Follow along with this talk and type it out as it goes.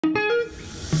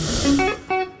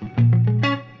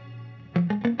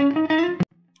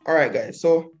All right, guys.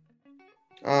 So,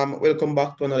 welcome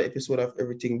back to another episode of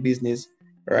Everything Business.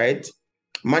 Right,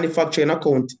 manufacturing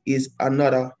account is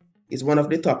one of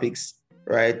the topics,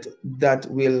 right, that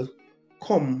will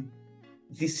come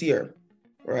this year,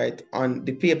 right, on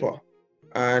the paper,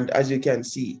 and as you can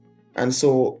see, and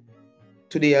so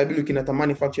today I'll be looking at a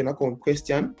manufacturing account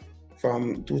question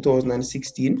from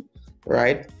 2016,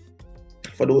 right?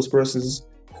 For those persons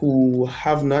who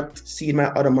have not seen my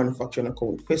other manufacturing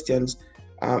account questions,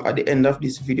 at the end of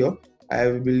this video, I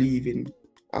will be leaving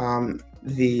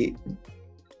the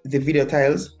video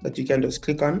tiles that you can just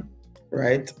click on,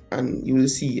 right? And you will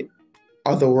see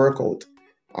other workout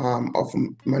of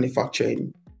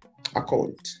manufacturing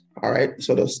account. All right,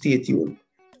 so just stay tuned.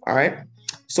 All right,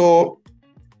 so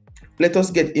let us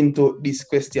get into this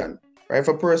question, right?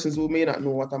 For persons who may not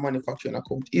know what a manufacturing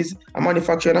account is, a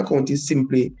manufacturing account is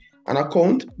simply an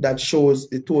account that shows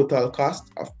the total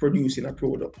cost of producing a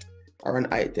product or an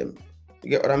item. You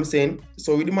get what I'm saying?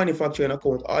 So with the manufacturing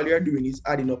account, all you're doing is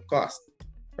adding up cost,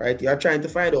 right? You're trying to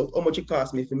find out how much it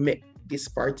costs me to make this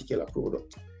particular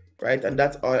product, right? And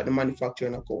that's all the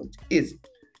manufacturing account is,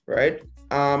 right?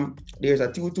 There's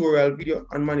a tutorial video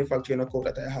on manufacturing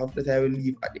account that I will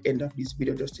leave at the end of this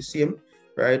video just the same,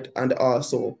 right? And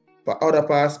also for other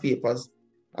past papers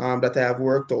that I have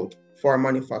worked out for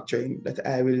manufacturing that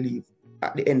I will leave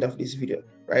at the end of this video,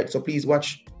 right? So please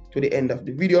watch to the end of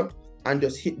the video and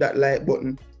just hit that like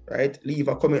button, right? Leave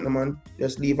a comment, man.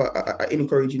 Just leave an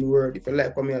encouraging word. If you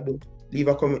like what I do, leave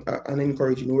a comment, an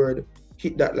encouraging word.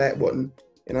 Hit that like button,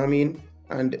 you know what I mean?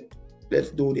 And let's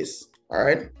do this, all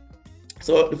right?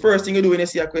 So the first thing you do when you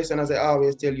see a question, as I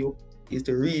always tell you, is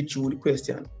to read through the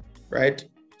question, right?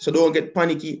 So don't get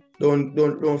panicky,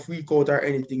 don't freak out or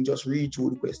anything, just read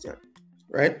through the question,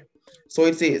 right? So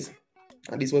it says,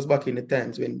 and this was back in the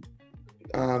times when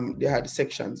they had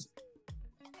sections.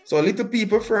 So Little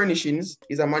People Furnishings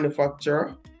is a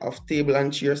manufacturer of table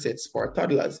and chair sets for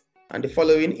toddlers, and the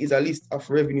following is a list of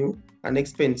revenue and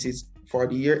expenses for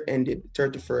the year ended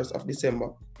 31st of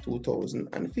December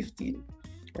 2015,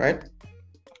 right?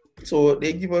 So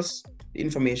they give us the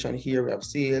information here. We have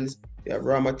sales, we have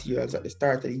raw materials at the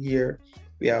start of the year,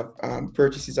 we have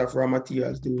purchases of raw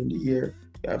materials during the year,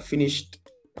 we have finished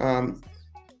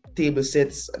table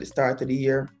sets at the start of the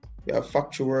year, we have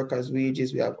factory workers'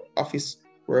 wages, we have office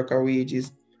worker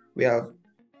wages, we have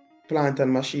plant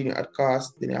and machinery at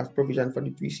cost, then you have provision for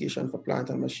depreciation for plant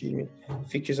and machinery,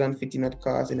 fixtures and fitting at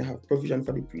cost, and you have provision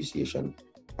for depreciation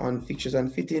on fixtures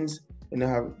and fittings, and you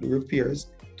have the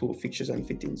repairs to fixtures and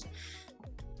fittings.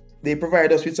 They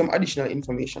provide us with some additional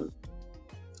information.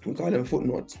 We call them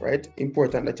footnotes, right?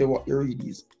 Important that you read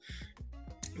these.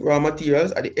 Raw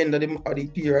materials at the end of the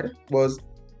period was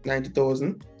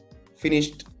 90,000.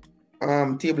 Finished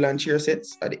table and chair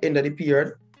sets at the end of the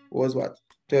period was what?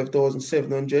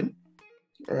 12,700,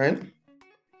 right?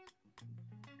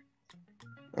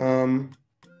 A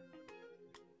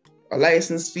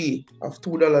license fee of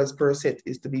 $2 per set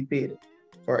is to be paid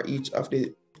for each of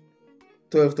the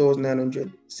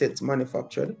 12,900 sets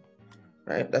manufactured,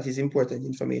 right? That is important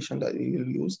information that we will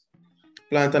use.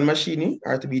 Plant and machinery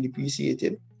are to be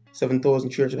depreciated,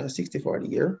 7,360 for the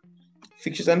year.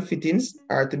 Fixtures and fittings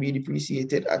are to be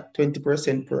depreciated at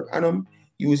 20% per annum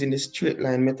using the straight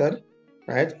line method,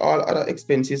 right? All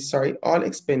expenses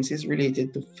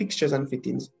related to fixtures and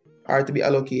fittings are to be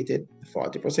allocated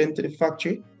 40% to the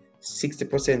factory,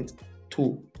 60%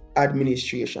 to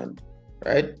administration,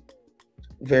 right?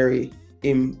 Very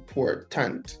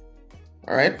important.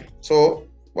 All right, so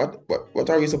what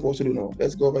are we supposed to do now?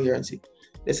 Let's go over here and see.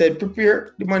 They said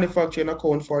prepare the manufacturing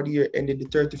account for the year ended the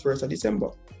 31st of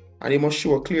December, and it must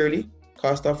show clearly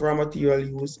cost of raw material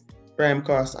use, prime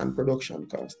cost, and production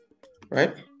cost,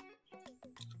 right?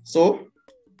 So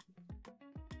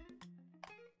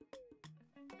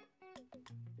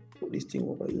put this thing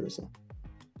over here. So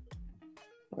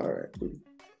all right, good.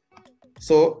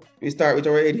 So we start with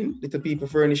our heading, Little People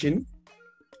Furnishing,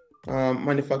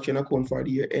 manufacturing account for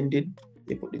the year ended.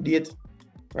 They put the date,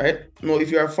 right? Now, if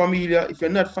you're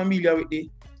not familiar with the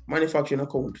manufacturing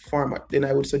account format, then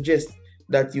I would suggest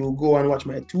that you go and watch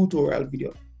my tutorial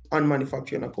video on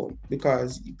manufacturing account,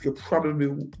 because you probably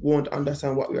won't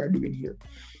understand what we are doing here,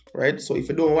 right? So if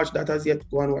you don't watch that as yet,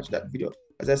 go and watch that video.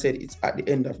 As I said, it's at the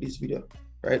end of this video,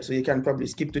 right? So you can probably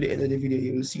skip to the end of the video.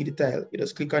 You will see the tile. You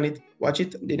just click on it, watch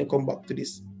it, and then you come back to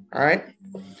this. All right.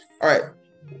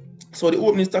 So the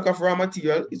opening stock of raw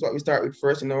material is what we start with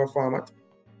first in our format,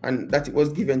 and that it was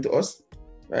given to us,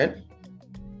 right?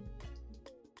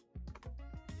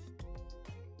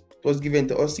 It was given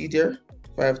to us, see here,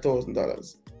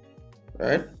 $5,000,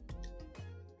 right?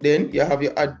 Then you have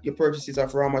your purchases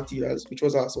of raw materials, which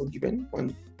was also given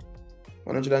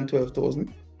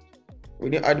 112,000.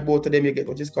 When you add both of them, you get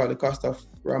what is called the cost of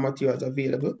raw materials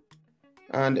available.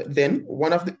 And then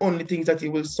one of the only things that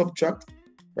you will subtract,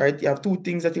 right? You have two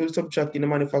things that you will subtract in the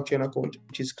manufacturing account,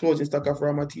 which is closing stock of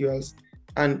raw materials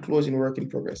and closing work in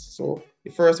progress. So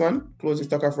the first one, closing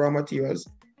stock of raw materials,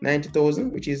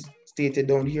 90,000, which is stated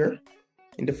down here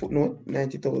in the footnote,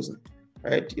 90,000,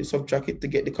 right? You subtract it to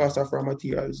get the cost of raw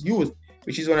materials used,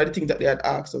 which is one of the things that they had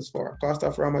asked us for, cost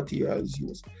of raw materials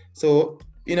used. So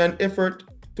in an effort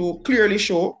to clearly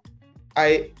show,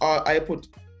 I put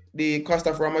the cost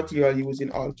of raw material used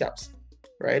in all caps,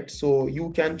 right? So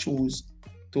you can choose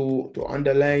to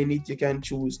underline it. You can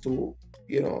choose to,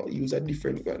 use a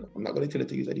different, well, I'm not going to tell you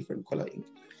to use a different color ink,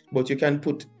 but you can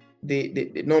put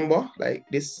the number like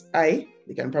this I,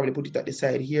 you can probably put it at the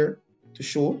side here to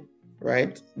show,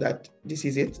 right, that this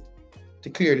is it, to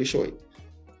clearly show it.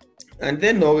 And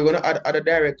then now we're going to add other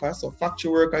direct costs. So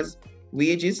factory workers'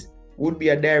 wages would be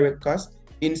a direct cost.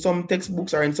 In some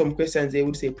textbooks or in some questions, they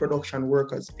would say production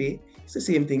workers' pay. It's the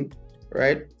same thing,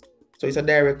 right? So it's a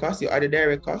direct cost. You add a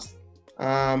direct cost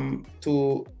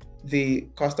to the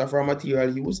cost of raw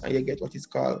material use, and you get what is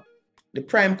called the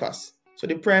prime cost. So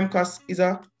the prime cost is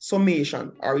a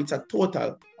summation, or it's a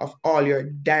total of all your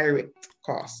direct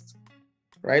costs,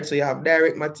 right? So you have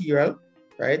direct material,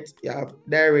 right? You have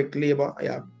direct labor,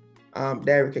 you have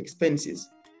direct expenses.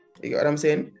 You get what I'm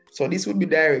saying? So this would be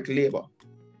direct labor.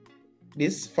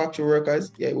 This factory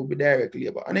workers, yeah, it would be direct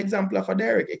labor. An example of a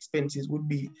direct expenses would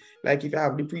be like if you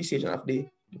have depreciation of the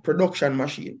production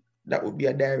machine, that would be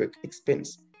a direct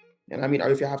expense. And I mean, or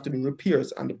if you have to do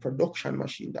repairs on the production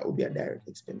machine, that would be a direct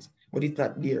expense. But it's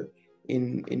not there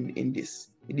in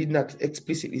this. It did not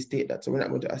explicitly state that, so we're not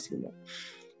going to assume that.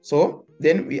 So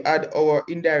then we add our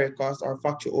indirect costs, or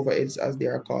factory overheads as they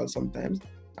are called sometimes.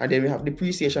 And then we have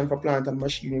depreciation for plant and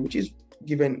machinery, which is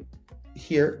given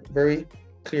here very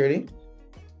clearly,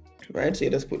 right? So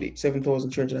you just put it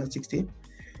 7,360.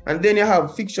 And then you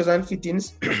have fixtures and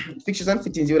fittings. Fixtures and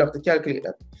fittings, you would have to calculate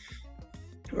that,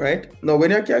 right? Now, when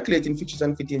you're calculating fixtures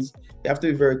and fittings, you have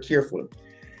to be very careful.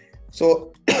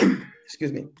 So,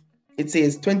 excuse me, it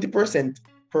says 20%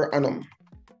 per annum,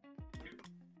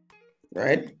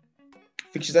 right?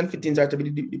 Fixtures and fittings are to be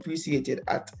depreciated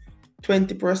at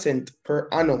 20% per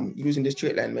annum using the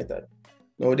straight line method.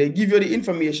 Now, they give you the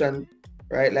information,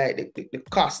 right? Like the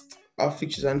cost of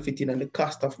fixtures and fitting and the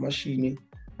cost of machining,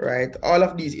 right? All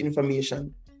of these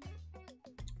information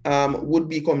would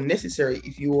become necessary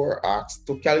if you were asked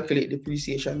to calculate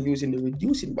depreciation using the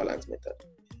reducing balance method,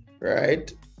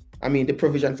 right? I mean, the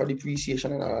provision for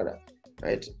depreciation and all of that,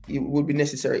 right? It would be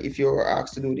necessary if you were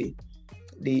asked to do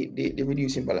the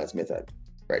reducing balance method,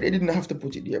 right? They didn't have to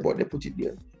put it there, but they put it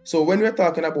there. So when we're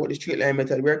talking about the straight line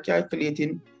method, we're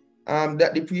calculating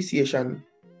that depreciation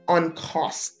on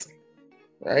cost,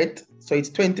 right? So it's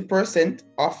 20%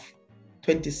 of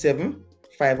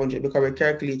 27,500 because we're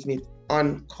calculating it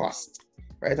on cost,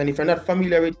 right? And if you're not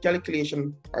familiar with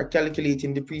calculation or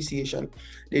calculating depreciation,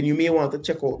 then you may want to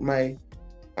check out my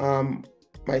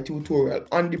my tutorial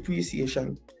on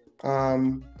depreciation,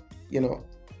 on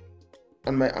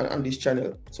this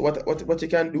channel. So what you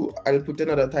can do, I'll put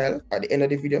another tile at the end of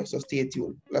the video, so stay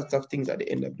tuned. Lots of things at the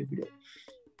end of the video,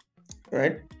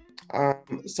 right?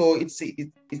 So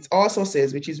it also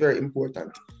says, which is very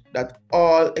important, that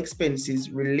all expenses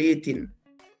relating,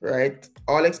 right?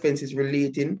 All expenses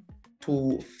relating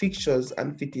to fixtures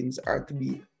and fittings are to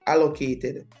be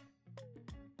allocated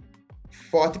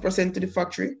 40% to the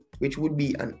factory, which would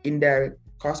be an indirect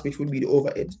cost, which would be the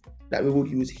overhead that we would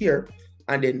use here,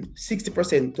 and then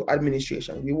 60% to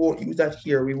administration. We won't use that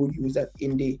here. We would use that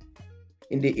in the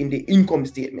income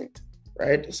statement,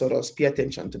 right? So just pay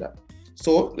attention to that.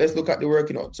 So let's look at the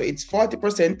working out. So it's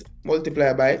 40%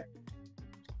 multiplied by,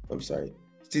 it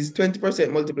is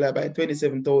 20% multiplied by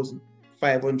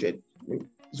 27,500.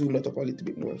 Zoom that up a little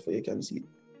bit more so you can see it,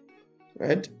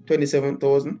 right?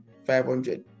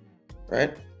 27,500,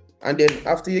 right? And then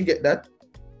after you get that,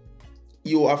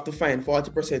 you have to find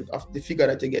 40% of the figure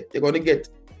that you get. You're going to get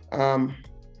let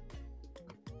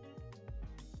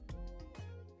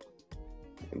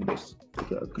me just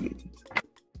calculate it.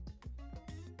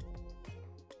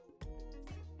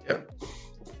 Yeah.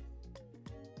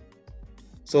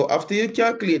 So after you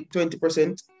calculate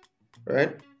 20%,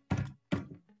 right?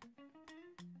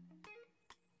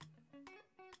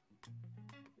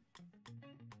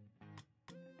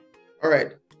 All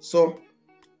right. So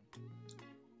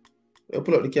I'll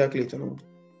pull out the calculator now.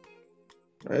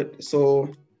 Right. So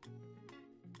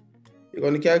you're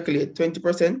going to calculate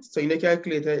 20%. So in the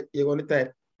calculator, you're going to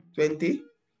type 20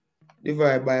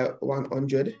 divided by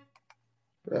 100,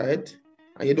 right?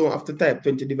 And you don't have to type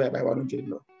 20 divided by 100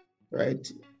 now, right?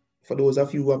 For those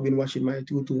of you who have been watching my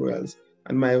tutorials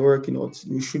and my working out,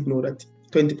 you should know that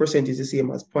 20% is the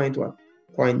same as 0.1,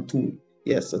 0.2.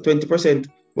 Yes, so 20%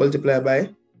 multiplied by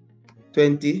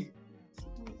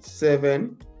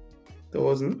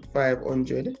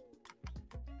 27,500,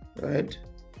 right?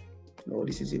 No,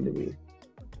 this is in the way.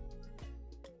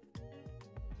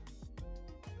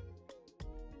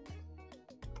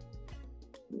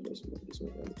 Let's move this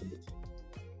one a little bit.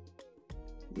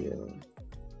 Yeah.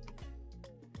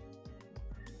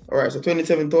 All right, so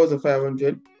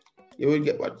 27,500, you will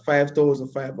get what?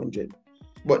 5,500.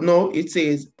 But now it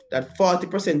says that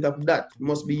 40% of that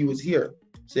must be used here.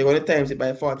 So you're going to times it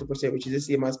by 40%, which is the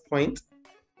same as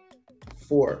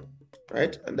 0.4,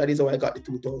 right? And that is how I got the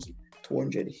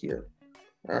 2,200 here.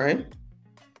 All right.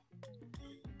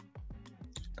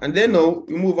 And then now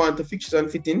we move on to fixtures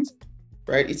and fittings,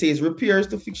 right? It says repairs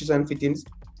to fixtures and fittings.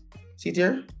 See it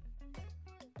here?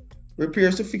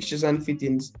 Repairs to fixtures and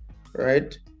fittings,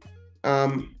 right?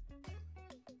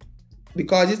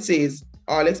 Because it says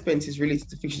all expenses related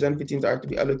to fixtures and fittings are to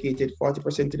be allocated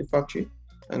 40% to the factory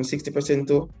and 60%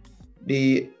 to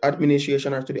the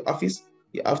administration or to the office,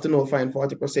 you have to now find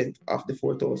 40% of the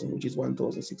 4,000, which is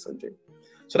 1,600.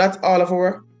 So that's all of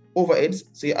our overheads.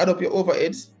 So you add up your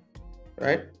overheads,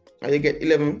 right? And you get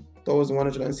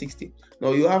 11,160.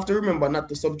 Now you have to remember not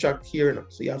to subtract here.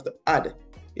 So you have to add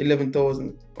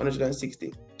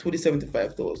 11,160 to the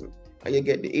 75,000. And you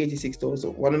get the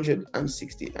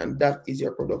 86,160, and that is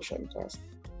your production cost,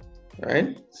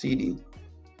 right? CD,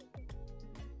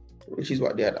 which is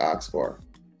what they had asked for,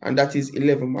 and that is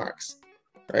 11 marks,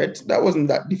 right? That wasn't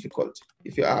that difficult,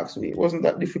 if you ask me. It wasn't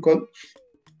that difficult.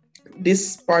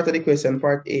 This part of the question,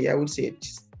 part A, I would say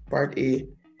part A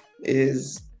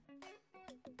is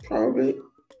probably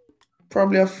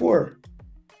a 4.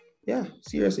 Yeah,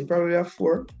 seriously, probably a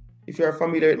 4. If you are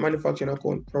familiar with manufacturing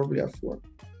account, probably a 4.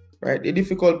 Right, the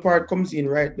difficult part comes in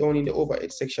right down in the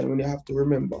overhead section when you have to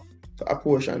remember to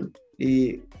apportion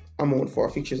the amount for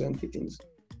fixtures and fittings.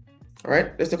 All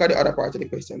right, let's look at the other part of the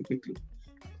question quickly.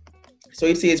 So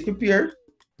it says prepare,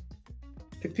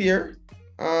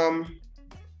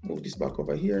 move this back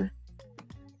over here.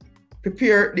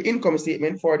 Prepare the income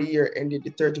statement for the year ended the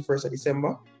 31st of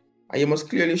December, and you must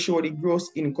clearly show the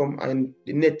gross income and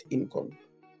the net income.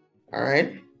 All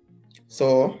right,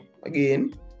 so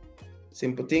again,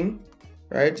 simple thing,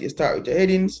 right? You start with your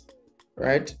headings,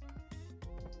 right?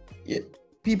 Yeah.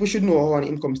 People should know how an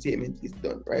income statement is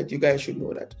done, right? You guys should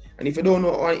know that. And if you don't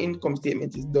know how an income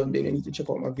statement is done, then you need to check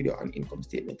out my video on income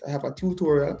statement. I have a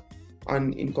tutorial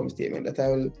on income statement that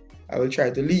I will try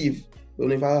to leave. Don't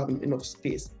know if I have enough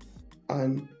space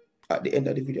at the end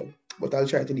of the video, but I'll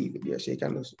try to leave it there so you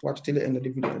can just watch till the end of the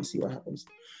video and see what happens.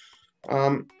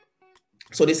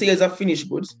 So the sales of finished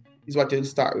goods is what you'll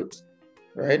start with,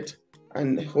 right?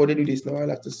 And how they do this now, I'll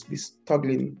have to be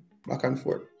toggling back and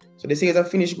forth. So the sales of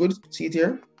finished goods, see it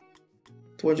here,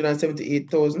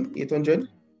 278,800,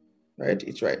 right?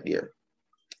 It's right there.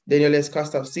 Then your less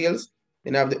cost of sales.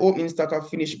 Then I have the opening stock of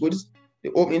finished goods.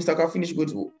 The opening stock of finished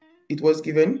goods, it was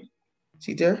given,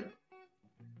 see it here,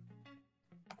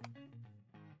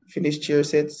 finished chair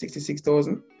set,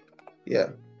 66,000, yeah,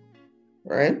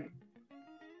 right?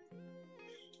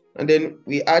 And then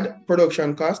we add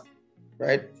production cost,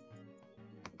 right?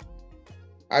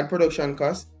 Add production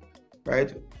cost,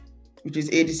 right, which is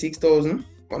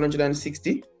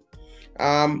 86,160.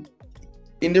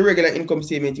 In the regular income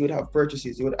statement, you would have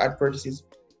purchases. You would add purchases.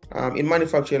 In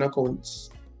manufacturing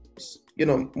accounts, you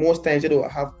know, most times they don't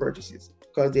have purchases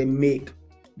because they make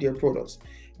their products,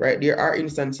 right? There are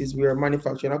instances where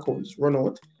manufacturing accounts run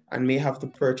out and may have to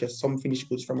purchase some finished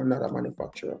goods from another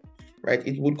manufacturer, right?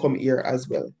 It would come here as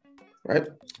well, right?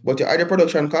 But you add the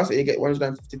production cost, you get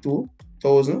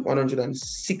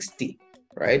 152,160,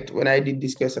 right? When I did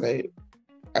this question,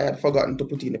 I had forgotten to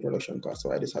put in the production cost,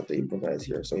 so I just had to improvise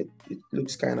here. So it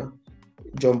looks kind of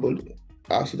jumbled.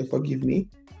 I ask you to forgive me,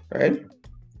 right?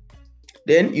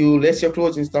 Then you less your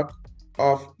closing stock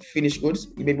of finished goods.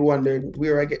 You may be wondering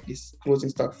where I get this closing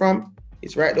stock from.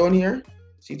 It's right down here.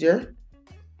 See it here?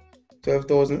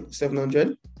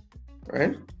 12,700,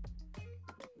 right?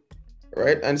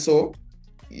 Right, and so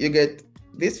you get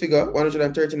this figure,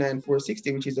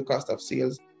 139,460, which is the cost of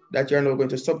sales that you're now going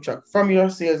to subtract from your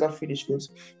sales of finished goods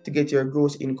to get your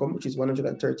gross income, which is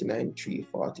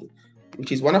 139,340,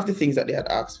 which is one of the things that they had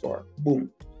asked for.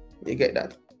 Boom, you get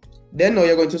that. Then now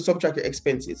you're going to subtract your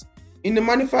expenses. In the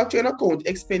manufacturing account,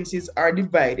 expenses are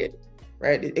divided,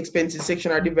 right? The expenses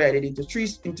section are divided into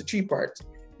three parts.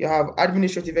 You have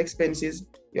administrative expenses,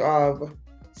 you have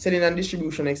selling and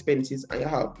distribution expenses, and you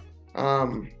have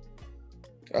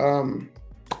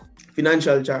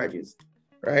financial charges,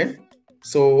 right?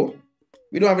 So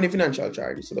we don't have any financial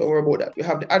charges, so don't worry about that. We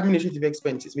have the administrative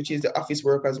expenses, which is the office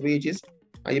workers' wages,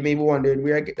 and you may be wondering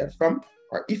where I get that from,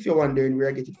 or if you're wondering where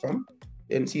I get it from,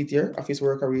 then see it here, office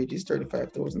worker wages,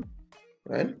 35,000,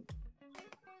 right?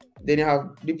 Then you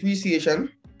have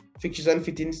depreciation, fixtures and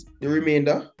fittings, the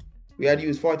remainder. We had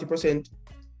used 40%.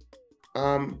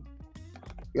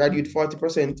 We had used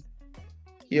 40%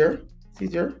 here, see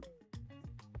it here?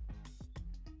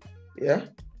 Yeah.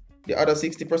 The other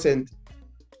 60%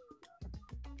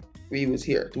 we use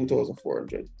here,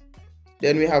 2,400.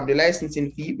 Then we have the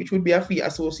licensing fee, which would be a fee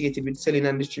associated with selling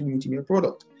and distributing your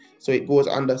product. So it goes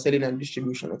under selling and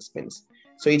distribution expense.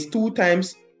 So it's 2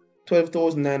 times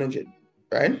 12,900,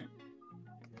 right?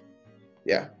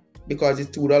 Yeah, because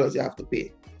it's $2 you have to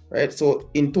pay, right? So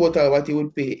in total, what you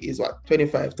would pay is what?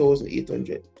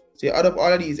 25,800. So you add up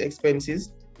all of these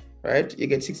expenses, right? You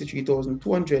get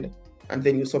 63,200, and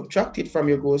then you subtract it from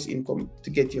your gross income to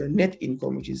get your net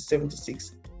income, which is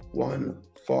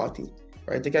 76,140.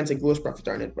 Right? They can't say gross profit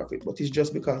or net profit, but it's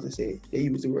just because they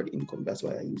use the word income. That's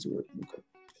why I use the word income.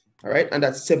 All right, and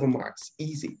that's 7 marks,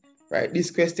 easy. Right? This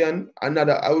question, I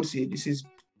would say this is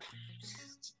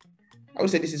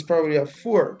probably a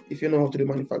 4 if you know how to do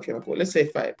manufacturing code. Let's say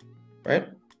 5, right?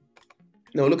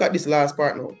 Now look at this last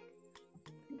part now,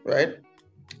 right?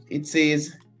 It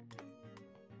says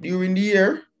during the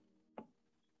year,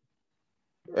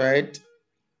 right,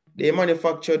 they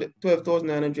manufactured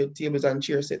 12,900 tables and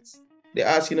chair sets. They're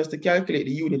asking us to calculate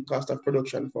the unit cost of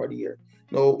production for the year.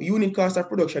 Now, unit cost of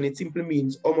production, it simply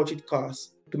means how much it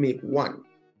costs to make one.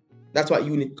 That's what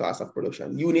unit cost of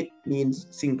production. Unit means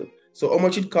single. So how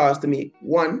much it costs to make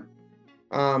one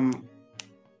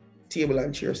table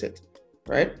and chair set,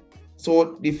 right?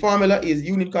 So the formula is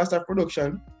unit cost of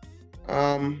production.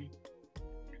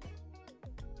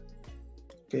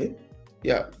 Okay,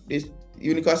 yeah, this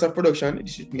unit cost of production,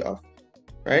 this should be off,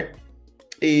 right?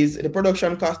 Is the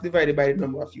production cost divided by the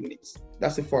number of units.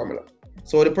 That's the formula.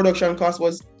 So the production cost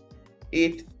was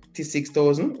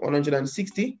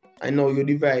 86,160, and now you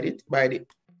divide it by the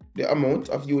amount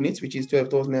of units, which is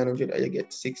 12,900, and you get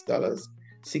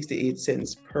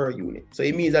 $6.68 per unit. So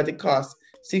it means that it costs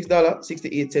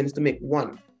 $6.68 to make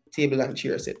one table and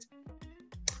chair set.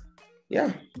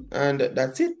 Yeah, and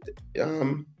that's it.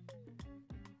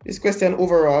 This question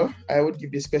overall, I would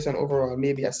give this question overall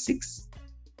maybe a 6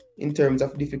 in terms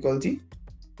of difficulty,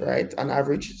 right? An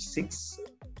average 6,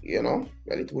 well,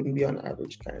 it wouldn't be an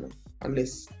average kind of,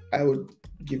 unless I would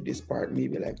give this part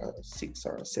maybe like a 6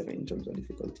 or a 7 in terms of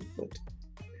difficulty, but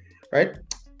right,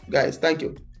 guys, thank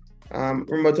you.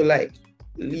 Remember to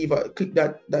click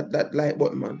that like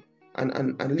button, man,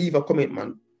 and leave a comment,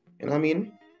 man. You know what I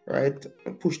mean? Right?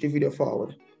 And push the video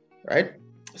forward. Right?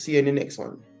 See you in the next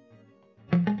one.